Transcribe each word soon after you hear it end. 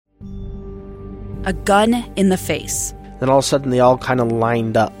a gun in the face. Then all of a sudden, they all kind of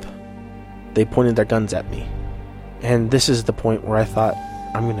lined up. They pointed their guns at me. And this is the point where I thought,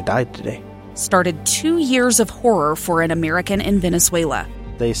 I'm going to die today. Started 2 years of horror for an American in Venezuela.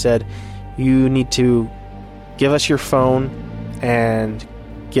 They said, you need to give us your phone and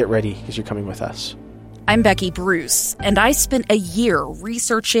get ready because you're coming with us. I'm Becky Bruce, and I spent a year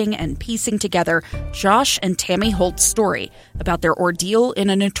researching and piecing together Josh and Tammy Holt's story about their ordeal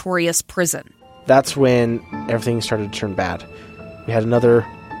in a notorious prison. That's when everything started to turn bad. We had another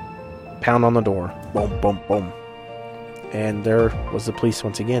pound on the door. Boom, boom, boom. And there was the police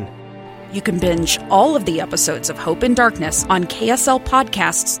once again. You can binge all of the episodes of Hope in Darkness on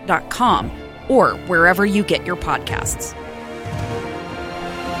KSLpodcasts.com or wherever you get your podcasts.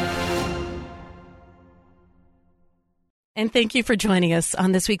 And thank you for joining us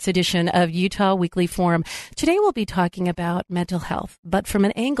on this week's edition of Utah Weekly Forum. Today we'll be talking about mental health, but from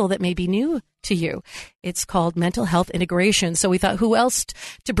an angle that may be new to you. It's called mental health integration. So we thought, who else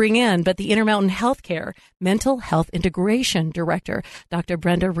to bring in but the Intermountain Healthcare Mental Health Integration Director, Dr.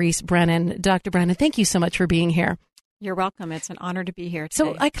 Brenda Reese Brennan. Dr. Brennan, thank you so much for being here. You're welcome. It's an honor to be here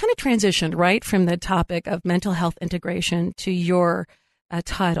today. So I kind of transitioned right from the topic of mental health integration to your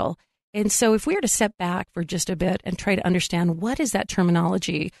title. And so if we were to step back for just a bit and try to understand, what does that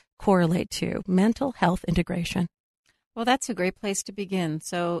terminology correlate to, mental health integration? Well, that's a great place to begin.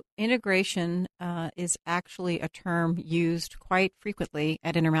 So integration is actually a term used quite frequently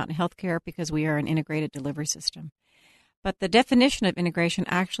at Intermountain Healthcare because we are an integrated delivery system. But the definition of integration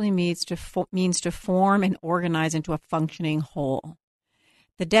actually means to form and organize into a functioning whole.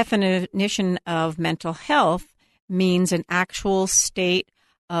 The definition of mental health means an actual state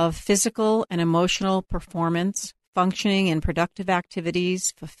of physical and emotional performance, functioning in productive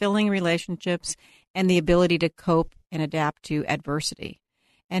activities, fulfilling relationships, and the ability to cope and adapt to adversity.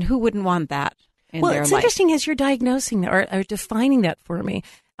 And who wouldn't want that in their life? Well, it's interesting as you're diagnosing that or defining that for me.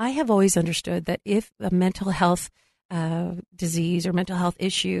 I have always understood that if a mental health disease or mental health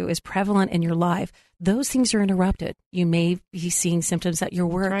issue is prevalent in your life, those things are interrupted. You may be seeing symptoms at your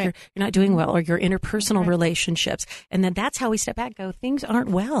work, right. you're not doing well, or your interpersonal relationships. And then that's how we step back and go, things aren't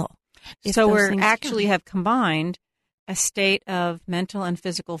well. So we actually have combined a state of mental and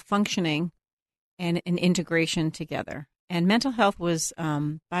physical functioning and an integration together. And mental health was,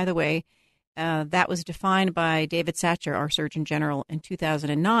 by the way, that was defined by David Satcher, our Surgeon General, in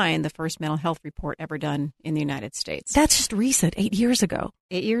 2009, the first mental health report ever done in the United States. That's just recent, 8 years ago.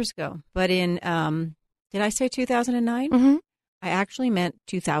 8 years ago. But in, did I say 2009? Mm-hmm. I actually meant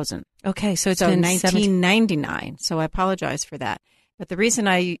 2000. Okay, so it's been 1999. So I apologize for that. But the reason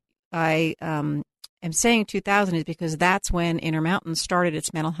I am saying 2000 is because that's when Intermountain started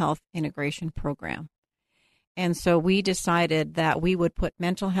its mental health integration program. And so we decided that we would put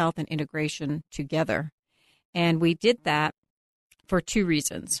mental health and integration together. And we did that for two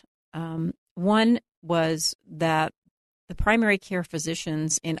reasons. One was that the primary care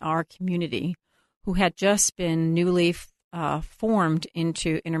physicians in our community who had just been newly formed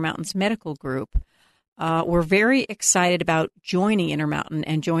into Intermountain's medical group were very excited about joining Intermountain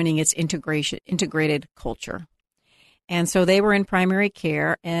and joining its integrated culture. And so they were in primary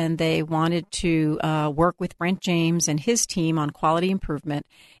care, and they wanted to work with Brent James and his team on quality improvement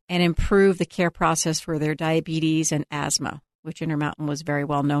and improve the care process for their diabetes and asthma, which Intermountain was very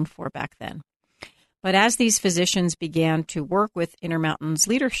well known for back then. But as these physicians began to work with Intermountain's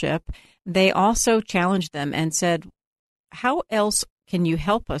leadership, they also challenged them and said, how else can you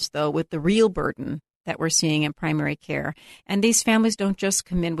help us, though, with the real burden that we're seeing in primary care? And these families don't just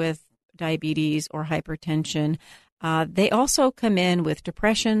come in with diabetes or hypertension. They also come in with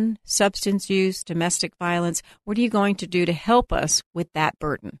depression, substance use, domestic violence. What are you going to do to help us with that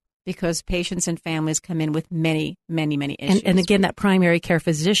burden? Because patients and families come in with many, many, many issues. And again, that primary care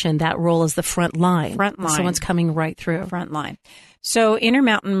physician, that role is the front line. Front line. Someone's coming right through. Front line. So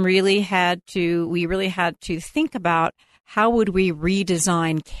Intermountain really had to think about how would we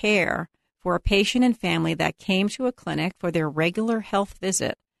redesign care for a patient and family that came to a clinic for their regular health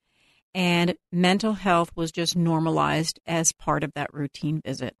visit, and mental health was just normalized as part of that routine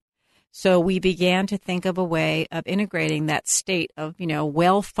visit. So we began to think of a way of integrating that state of,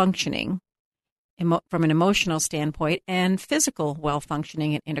 well-functioning from an emotional standpoint and physical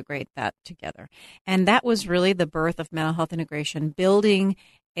well-functioning and integrate that together. And that was really the birth of mental health integration, building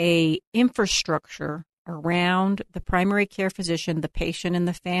a infrastructure around the primary care physician, the patient, and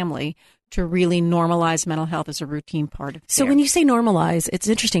the family to really normalize mental health as a routine part of care. So when you say normalize, it's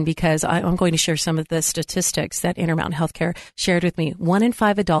interesting because I'm going to share some of the statistics that Intermountain Healthcare shared with me. 1 in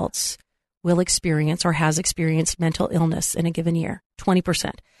 5 adults will experience or has experienced mental illness in a given year,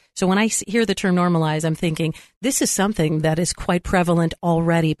 20%. So when I hear the term normalize, I'm thinking this is something that is quite prevalent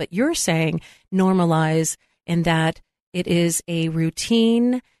already, but you're saying normalize in that it is a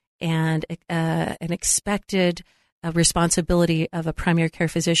routine and an expected responsibility of a primary care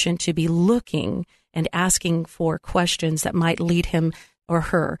physician to be looking and asking for questions that might lead him or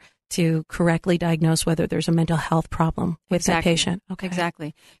her to correctly diagnose whether there's a mental health problem with that patient. Okay.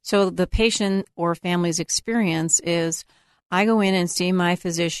 Exactly. So the patient or family's experience is I go in and see my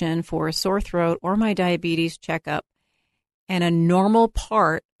physician for a sore throat or my diabetes checkup, and a normal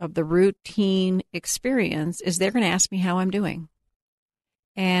part of the routine experience is they're going to ask me how I'm doing.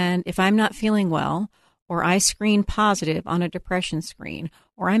 And if I'm not feeling well, or I screen positive on a depression screen,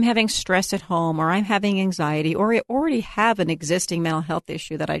 or I'm having stress at home, or I'm having anxiety, or I already have an existing mental health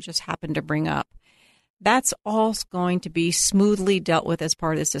issue that I just happened to bring up, that's all going to be smoothly dealt with as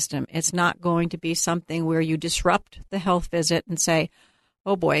part of the system. It's not going to be something where you disrupt the health visit and say,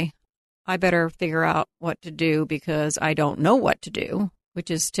 oh boy, I better figure out what to do because I don't know what to do, which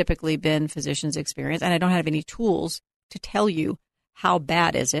has typically been physicians' experience, and I don't have any tools to tell you how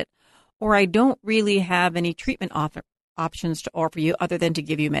bad is it, or I don't really have any treatment options to offer you other than to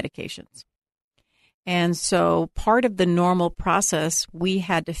give you medications. And so part of the normal process we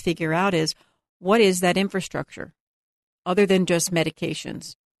had to figure out is, what is that infrastructure other than just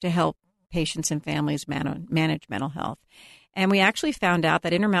medications to help patients and families manage mental health? And we actually found out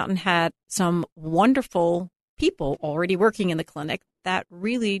that Intermountain had some wonderful people already working in the clinic that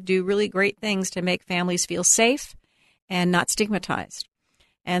really do really great things to make families feel safe and not stigmatized.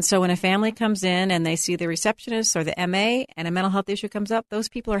 And so when a family comes in and they see the receptionist or the MA and a mental health issue comes up, those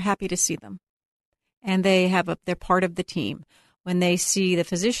people are happy to see them. And they're part of the team. When they see the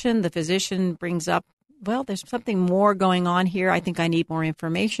physician brings up, well, there's something more going on here. I think I need more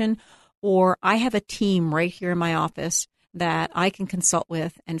information. Or I have a team right here in my office that I can consult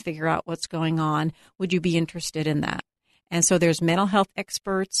with and figure out what's going on. Would you be interested in that? And so there's mental health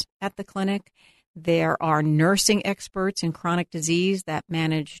experts at the clinic. There are nursing experts in chronic disease that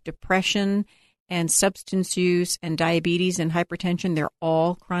manage depression and substance use and diabetes and hypertension. They're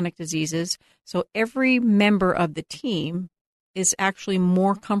all chronic diseases. So every member of the team is actually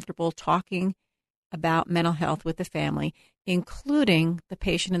more comfortable talking about mental health with the family, including the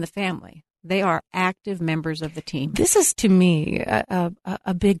patient and the family. They are active members of the team. This is, to me,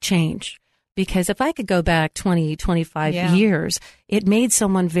 a big change. Because if I could go back 20, 25 years, it made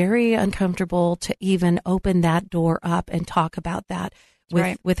someone very uncomfortable to even open that door up and talk about that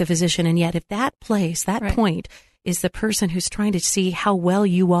with a physician. And yet if that place, that point, is the person who's trying to see how well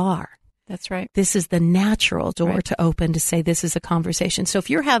you are. That's right. This is the natural door to open to say this is a conversation. So if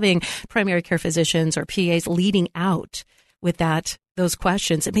you're having primary care physicians or PAs leading out with those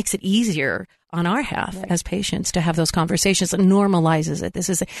questions, it makes it easier on our half as patients to have those conversations. It normalizes it. This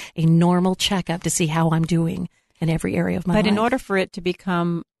is a normal checkup to see how I'm doing in every area of my life. But in order for it to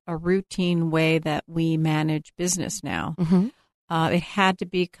become a routine way that we manage business now, it had to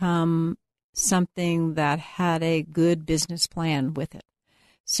become something that had a good business plan with it.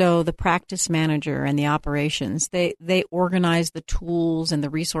 So the practice manager and the operations, they organize the tools and the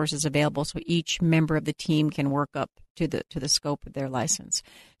resources available so each member of the team can work up to the scope of their license.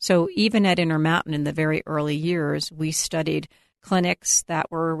 So even at Intermountain in the very early years, we studied clinics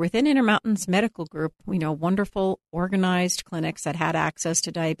that were within Intermountain's medical group, wonderful organized clinics that had access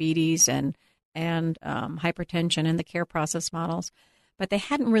to diabetes and hypertension and the care process models, but they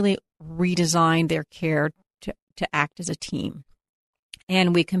hadn't really redesigned their care to act as a team.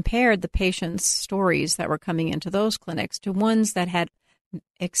 And we compared the patients' stories that were coming into those clinics to ones that had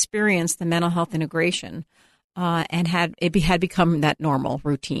experienced the mental health integration and had become that normal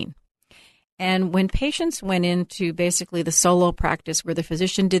routine. And when patients went into basically the solo practice where the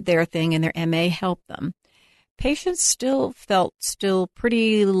physician did their thing and their MA helped them, patients still felt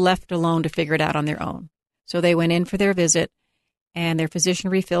pretty left alone to figure it out on their own. So they went in for their visit and their physician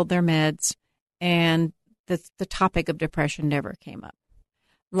refilled their meds, and the topic of depression never came up.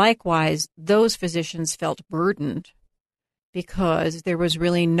 Likewise, those physicians felt burdened because there was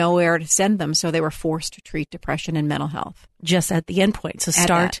really nowhere to send them, so they were forced to treat depression and mental health. Just at the end point, so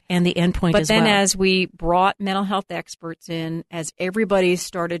start and the end point as well. But then as we brought mental health experts in, as everybody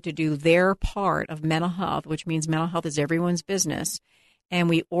started to do their part of mental health, which means mental health is everyone's business, and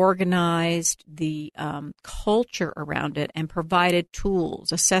we organized the culture around it and provided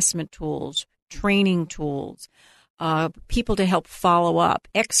tools, assessment tools, training tools, people to help follow up,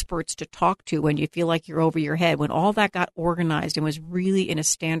 experts to talk to when you feel like you're over your head. When all that got organized and was really in a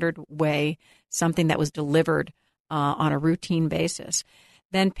standard way, something that was delivered on a routine basis,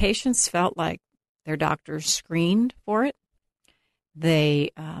 then patients felt like their doctors screened for it.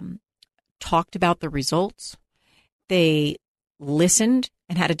 They talked about the results. They listened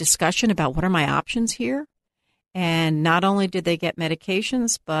and had a discussion about what are my options here. And not only did they get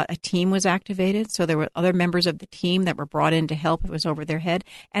medications, but a team was activated. So there were other members of the team that were brought in to help. It was over their head.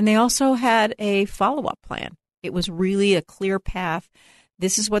 And they also had a follow-up plan. It was really a clear path.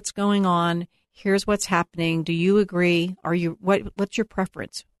 This is what's going on. Here's what's happening. Do you agree? What's your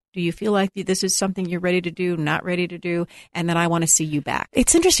preference? Do you feel like this is something you're ready to do, not ready to do? And then I want to see you back.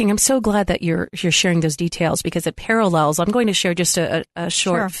 It's interesting. I'm so glad that you're sharing those details because it parallels. I'm going to share just a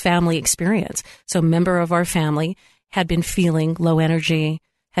short family experience. So a member of our family had been feeling low energy,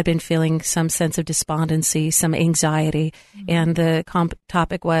 had been feeling some sense of despondency, some anxiety. Mm-hmm. And the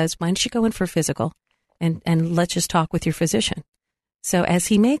topic was, why don't you go in for physical and let's just talk with your physician. So as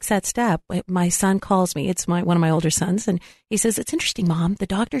he makes that step, my son calls me. It's one of my older sons. And he says, it's interesting, Mom. The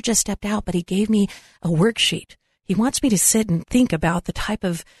doctor just stepped out, but he gave me a worksheet. He wants me to sit and think about the type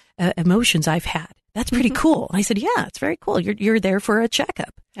of emotions I've had. That's pretty cool. And I said, yeah, it's very cool. You're there for a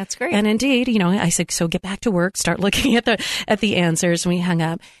checkup. That's great. And indeed, I said, so get back to work, start looking at the answers. And we hung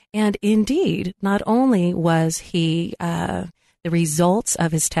up. And indeed, not only was he, the results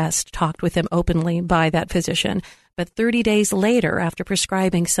of his test talked with him openly by that physician, but 30 days later, after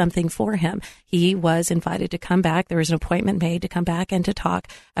prescribing something for him, he was invited to come back. There was an appointment made to come back and to talk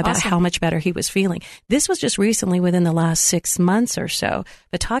about how much better he was feeling. This was just recently within the last 6 months or so.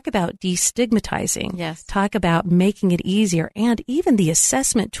 But talk about destigmatizing. Yes. Talk about making it easier. And even the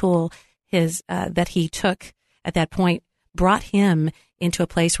assessment tool that he took at that point brought him into a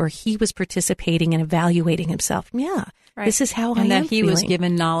place where he was participating and evaluating himself. Yeah. Right. This is how I am feeling. And that he was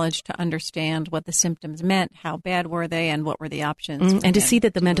given knowledge to understand what the symptoms meant, how bad were they, and what were the options. And to see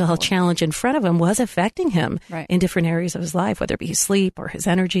that the mental health challenge in front of him was affecting him in different areas of his life, whether it be his sleep or his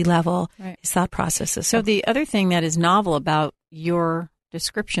energy level, his thought processes. So the other thing that is novel about your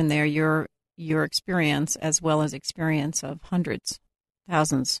description there, your experience, as well as experience of hundreds,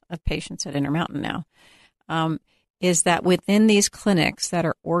 thousands of patients at Intermountain now, is that within these clinics that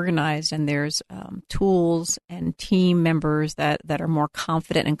are organized and there's tools and team members that are more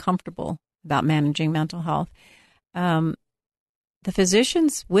confident and comfortable about managing mental health, the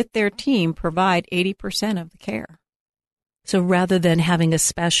physicians with their team provide 80% of the care. So rather than having a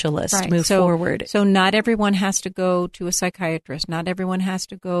specialist move forward. So not everyone has to go to a psychiatrist. Not everyone has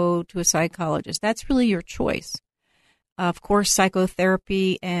to go to a psychologist. That's really your choice. Of course,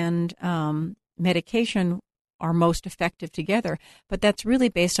 psychotherapy and medication are most effective together, but that's really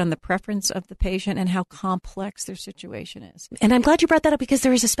based on the preference of the patient and how complex their situation is. And I'm glad you brought that up because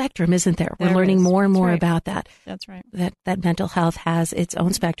there is a spectrum, isn't there? We're learning more and more about that. That's right. That mental health has its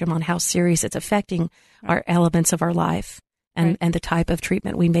own spectrum on how serious it's affecting our elements of our life and the type of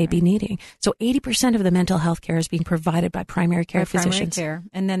treatment we may be needing. So 80% of the mental health care is being provided by primary care physicians. Primary care.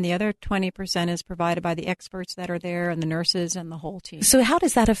 And then the other 20% is provided by the experts that are there and the nurses and the whole team. So how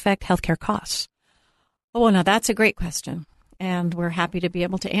does that affect healthcare costs? Oh, now that's a great question, and we're happy to be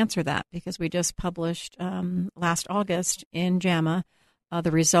able to answer that because we just published last August in JAMA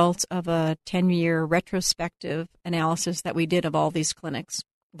the results of a 10-year retrospective analysis that we did of all these clinics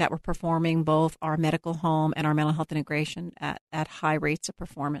that were performing both our medical home and our mental health integration at high rates of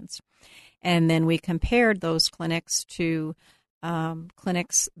performance. And then we compared those clinics to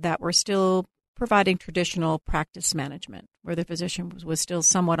clinics that were still providing traditional practice management, where the physician was still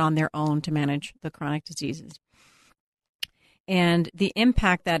somewhat on their own to manage the chronic diseases. And the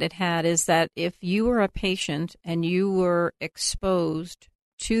impact that it had is that if you were a patient and you were exposed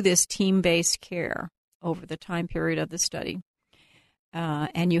to this team-based care over the time period of the study,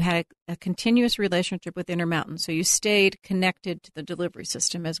 and you had a continuous relationship with Intermountain, so you stayed connected to the delivery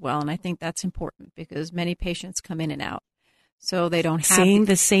system as well. And I think that's important because many patients come in and out. So they don't have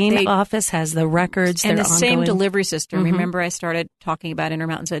the same office has the records and the ongoing. Same delivery system. Mm-hmm. Remember, I started talking about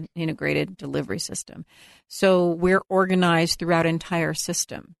Intermountain's integrated delivery system. So we're organized throughout an entire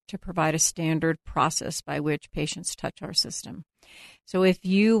system to provide a standard process by which patients touch our system. So if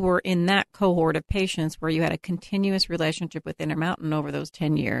you were in that cohort of patients where you had a continuous relationship with Intermountain over those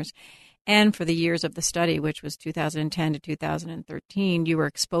 10 years, and for the years of the study, which was 2010 to 2013, you were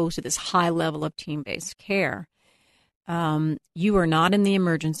exposed to this high level of team-based care. You are not in the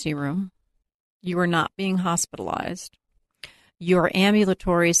emergency room. You are not being hospitalized. Your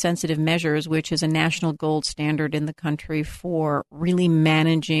ambulatory sensitive measures, which is a national gold standard in the country for really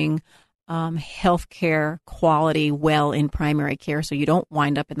managing healthcare quality well in primary care, so you don't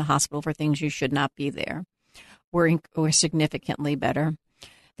wind up in the hospital for things you should not be there, were significantly better.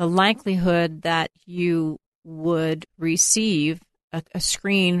 The likelihood that you would receive a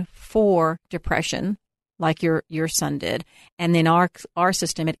screen for depression like your son did. And then our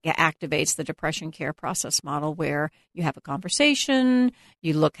system, it activates the depression care process model where you have a conversation,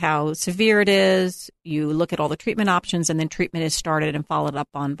 you look how severe it is, you look at all the treatment options, and then treatment is started and followed up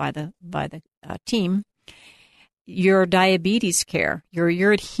on by the team. Your diabetes care,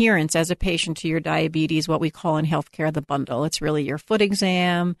 your adherence as a patient to your diabetes, what we call in healthcare the bundle. It's really your foot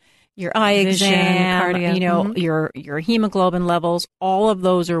exam, your eye Vision, exam, cardio. your hemoglobin levels, all of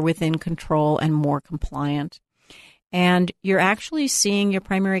those are within control and more compliant. And you're actually seeing your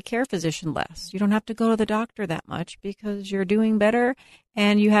primary care physician less. You don't have to go to the doctor that much because you're doing better.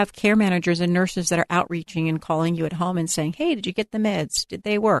 And you have care managers and nurses that are outreaching and calling you at home and saying, hey, did you get the meds? Did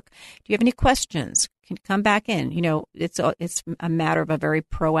they work? Do you have any questions? Can you come back in? It's a matter of a very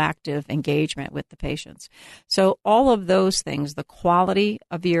proactive engagement with the patients. So all of those things, the quality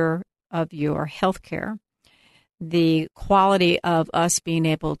of your health care, the quality of us being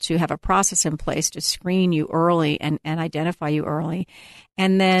able to have a process in place to screen you early and identify you early.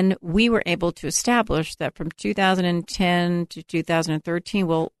 And then we were able to establish that from 2010 to 2013,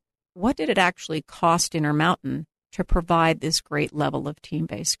 well, what did it actually cost Intermountain to provide this great level of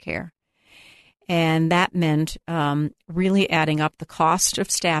team-based care? And that meant really adding up the cost of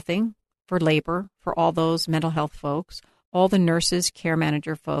staffing for labor for all those mental health folks, all the nurses, care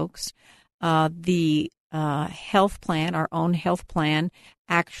manager folks, the health plan, our own health plan,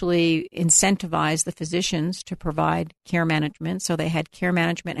 actually incentivized the physicians to provide care management. So they had care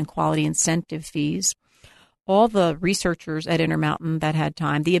management and quality incentive fees. All the researchers at Intermountain that had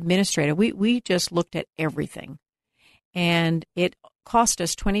time, the administrator, we just looked at everything. And it cost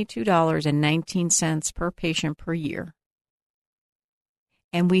us $22.19 per patient per year.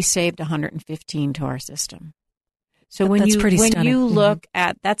 And we saved $115 to our system. So when you look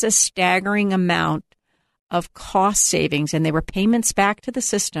at, that's a staggering amount of cost savings, and they were payments back to the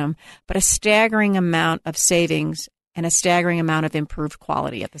system, but a staggering amount of savings and a staggering amount of improved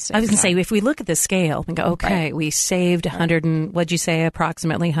quality at the same time. I was going to say, if we look at the scale and go, okay, we saved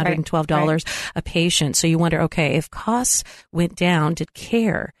approximately $112 a patient. So you wonder, okay, if costs went down, did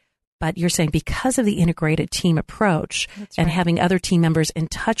care? But you're saying because of the integrated team approach and having other team members in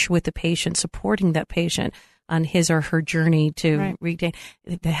touch with the patient, supporting that patient on his or her journey to regain,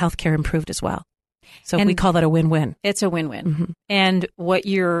 the healthcare improved as well. So we call that a win-win. It's a win-win. Mm-hmm. And what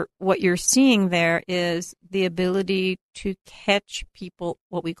you're seeing there is the ability to catch people,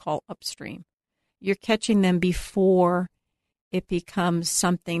 what we call upstream. You're catching them before it becomes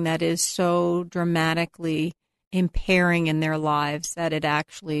something that is so dramatically impairing in their lives that it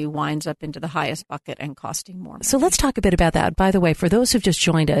actually winds up into the highest bucket and costing more money. So let's talk a bit about that. By the way, for those who've just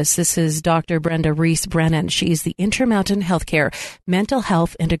joined us, this is Dr. Brenda Reese-Brennan. She's the Intermountain Healthcare Mental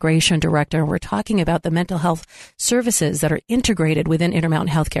Health Integration Director. And we're talking about the mental health services that are integrated within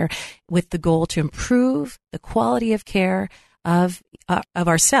Intermountain Healthcare with the goal to improve the quality of care of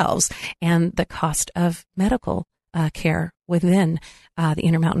ourselves and the cost of medical care within the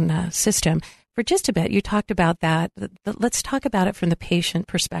Intermountain system. For just a bit, you talked about that. Let's talk about it from the patient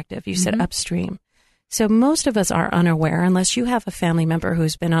perspective. You said upstream. So most of us are unaware, unless you have a family member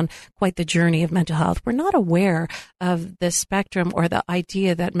who's been on quite the journey of mental health. We're not aware of the spectrum or the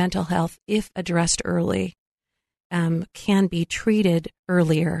idea that mental health, if addressed early, can be treated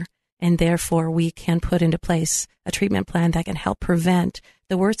earlier, and therefore we can put into place a treatment plan that can help prevent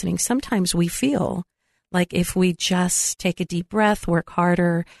the worsening. Sometimes we feel like if we just take a deep breath, work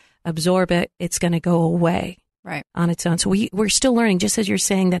harder, absorb it, it's going to go away on its own. So we're still learning, just as you're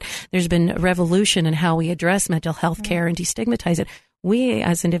saying that there's been a revolution in how we address mental health care and destigmatize it. We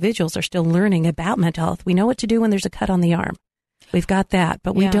as individuals are still learning about mental health. We know what to do when there's a cut on the arm. We've got that,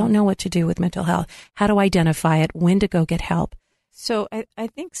 but we don't know what to do with mental health, how to identify it, when to go get help. So I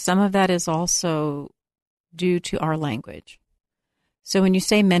think some of that is also due to our language. So when you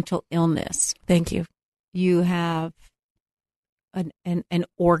say mental illness, thank you, you have an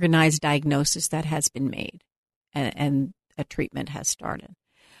organized diagnosis that has been made and a treatment has started.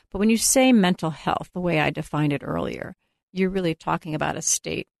 But when you say mental health, the way I defined it earlier, you're really talking about a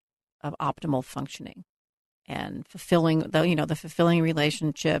state of optimal functioning and fulfilling the fulfilling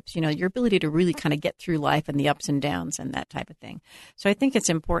relationships, your ability to really kind of get through life and the ups and downs and that type of thing. So I think it's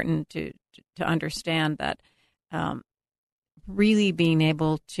important to understand that really being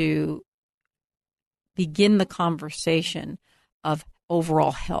able to begin the conversation of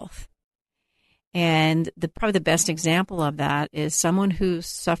overall health. And probably the best example of that is someone who's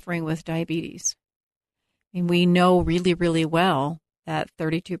suffering with diabetes. I mean, we know really, really well that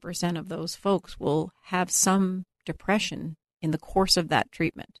 32% of those folks will have some depression in the course of that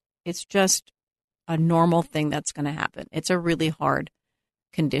treatment. It's just a normal thing that's going to happen. It's a really hard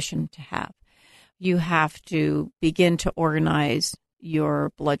condition to have. You have to begin to organize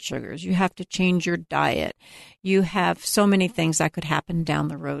your blood sugars. You have to change your diet. You have so many things that could happen down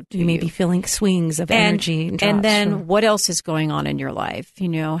the road to you. You may be feeling swings of energy. And then what else is going on in your life?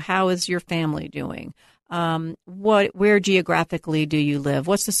 How is your family doing? Where geographically do you live?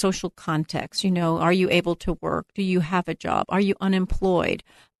 What's the social context? Are you able to work? Do you have a job? Are you unemployed?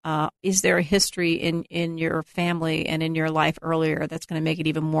 Is there a history in your family and in your life earlier that's going to make it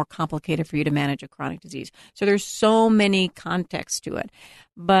even more complicated for you to manage a chronic disease? So there's so many contexts to it.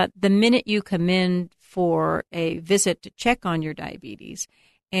 But the minute you come in for a visit to check on your diabetes,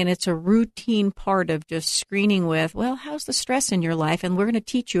 and it's a routine part of just screening with, well, how's the stress in your life? And we're going to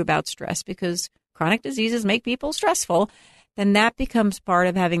teach you about stress because chronic diseases make people stressful. Then that becomes part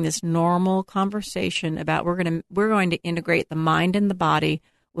of having this normal conversation about we're going to integrate the mind and the body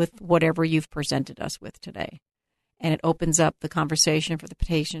with whatever you've presented us with today. And it opens up the conversation for the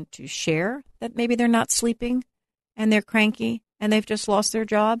patient to share that maybe they're not sleeping and they're cranky and they've just lost their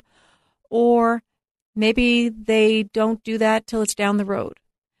job. Or maybe they don't do that till it's down the road.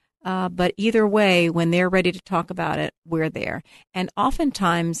 But either way, when they're ready to talk about it, we're there. And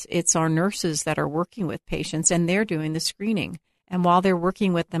oftentimes it's our nurses that are working with patients and they're doing the screening. And while they're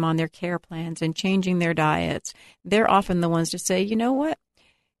working with them on their care plans and changing their diets, they're often the ones to say, you know what?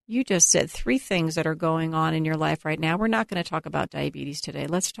 You just said 3 things that are going on in your life right now. We're not going to talk about diabetes today.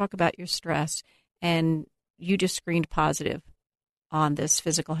 Let's talk about your stress. And you just screened positive on this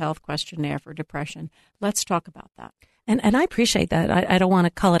physical health questionnaire for depression. Let's talk about that. And I appreciate that. I don't want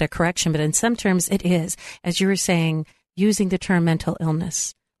to call it a correction, but in some terms it is, as you were saying, using the term mental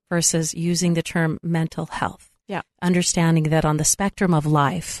illness versus using the term mental health. Yeah. Understanding that on the spectrum of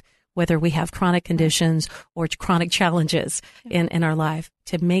life, whether we have chronic conditions or chronic challenges in our life,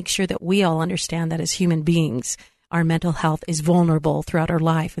 to make sure that we all understand that as human beings, our mental health is vulnerable throughout our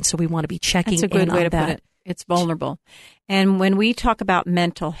life. And so we want to be checking in on that. That's a good way to put it. It's vulnerable. And when we talk about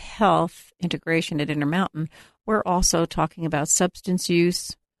mental health integration at Intermountain, we're also talking about substance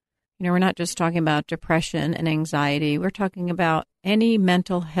use. We're not just talking about depression and anxiety. We're talking about any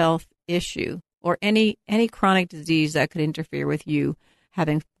mental health issue or any chronic disease that could interfere with you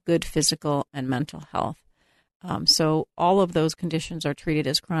having good physical and mental health. So all of those conditions are treated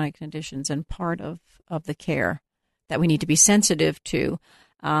as chronic conditions and part of the care that we need to be sensitive to.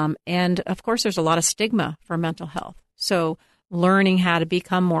 And, of course, there's a lot of stigma for mental health. So learning how to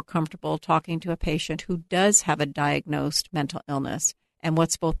become more comfortable talking to a patient who does have a diagnosed mental illness and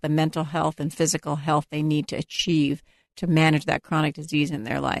what's both the mental health and physical health they need to achieve to manage that chronic disease in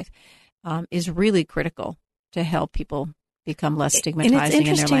their life is really critical to help people become less stigmatizing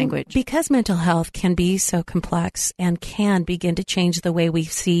in their language. Because mental health can be so complex and can begin to change the way we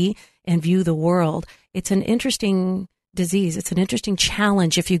see and view the world. It's an interesting disease. It's an interesting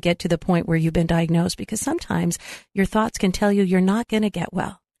challenge if you get to the point where you've been diagnosed, because sometimes your thoughts can tell you you're not going to get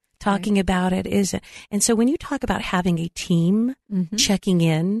well. Talking about it isn't. And so when you talk about having a team checking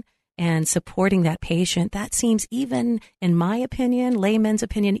in and supporting that patient, that seems, even in my opinion, layman's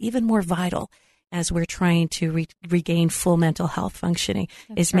opinion, even more vital as we're trying to regain full mental health functioning.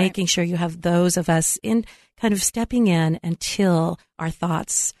 That's right. Making sure you have those of us in kind of stepping in until our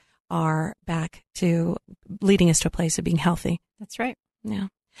thoughts are back to leading us to a place of being healthy. That's right. Yeah.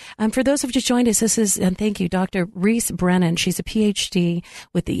 For those who've just joined us, this is, and thank you, Dr. Reese Brennan. She's a PhD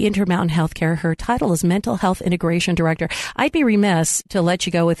with the Intermountain Healthcare. Her title is Mental Health Integration Director. I'd be remiss to let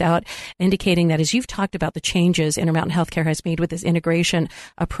you go without indicating that, as you've talked about the changes Intermountain Healthcare has made with this integration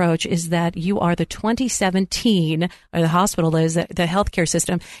approach, is that you are the 2017, or the hospital is, the healthcare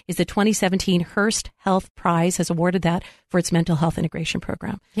system is the 2017 Hearst Health Prize, has awarded that for its mental health integration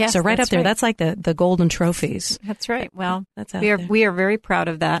program. Yes, so right up there, that's like the golden trophies. That's right. Well, that's we are very proud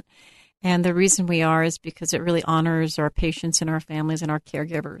of that. And the reason we are is because it really honors our patients and our families and our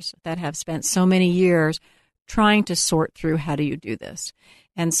caregivers that have spent so many years trying to sort through how do you do this.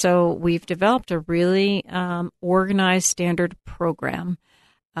 And so we've developed a really organized standard program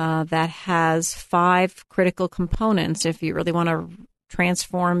that has 5 critical components if you really want to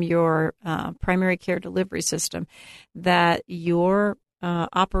transform your primary care delivery system, that your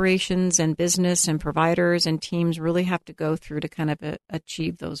operations and business and providers and teams really have to go through to kind of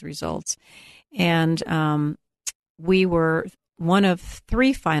achieve those results. And we were one of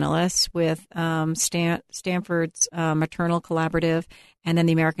 3 finalists with Stanford's Maternal Collaborative and then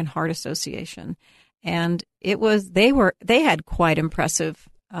the American Heart Association. And they had quite impressive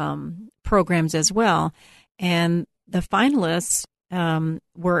programs as well. And the finalists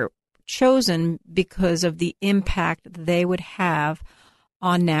were chosen because of the impact they would have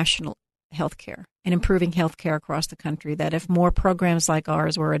on national healthcare and improving healthcare across the country, that if more programs like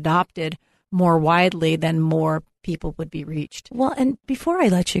ours were adopted more widely, then more people would be reached. Well, and before I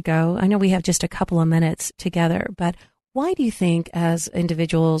let you go, I know we have just a couple of minutes together, but why do you think as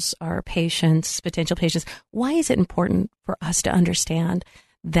individuals or patients, potential patients, why is it important for us to understand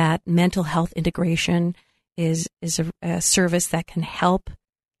that mental health integration is a service that can help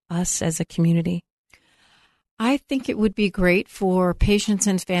us as a community? I think it would be great for patients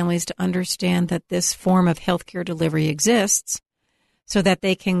and families to understand that this form of healthcare delivery exists so that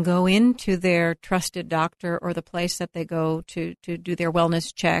they can go into their trusted doctor or the place that they go to do their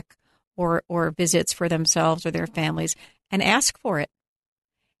wellness check or visits for themselves or their families and ask for it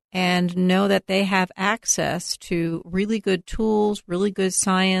and know that they have access to really good tools, really good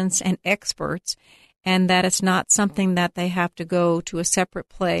science and experts, and that it's not something that they have to go to a separate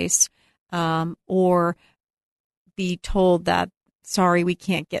place or be told that, sorry, we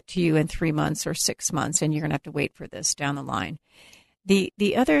can't get to you in 3 months or 6 months, and you're going to have to wait for this down the line.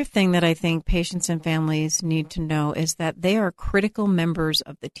 The other thing that I think patients and families need to know is that they are critical members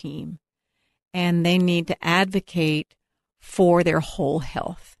of the team, and they need to advocate for their whole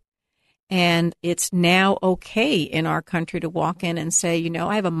health. And it's now okay in our country to walk in and say,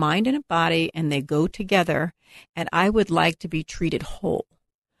 I have a mind and a body, and they go together, and I would like to be treated whole.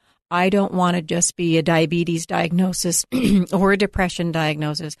 I don't want to just be a diabetes diagnosis or a depression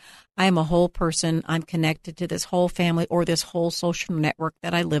diagnosis. I am a whole person. I'm connected to this whole family or this whole social network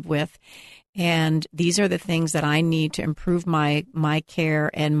that I live with. And these are the things that I need to improve my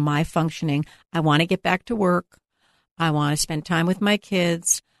care and my functioning. I want to get back to work. I want to spend time with my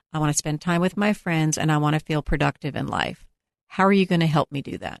kids. I want to spend time with my friends, and I want to feel productive in life. How are you going to help me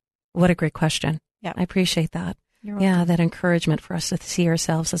do that? What a great question. Yeah. I appreciate that. Yeah, that encouragement for us to see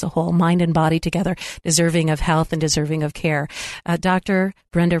ourselves as a whole, mind and body together, deserving of health and deserving of care. Dr.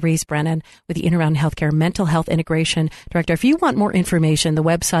 Brenda Reese Brennan with the Intermountain Healthcare Mental Health Integration Director. If you want more information, the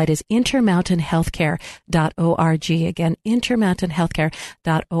website is intermountainhealthcare.org. Again,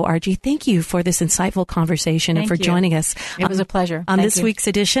 intermountainhealthcare.org. Thank you for this insightful conversation and for joining us. It was a pleasure. On this week's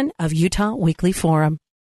edition of Utah Weekly Forum.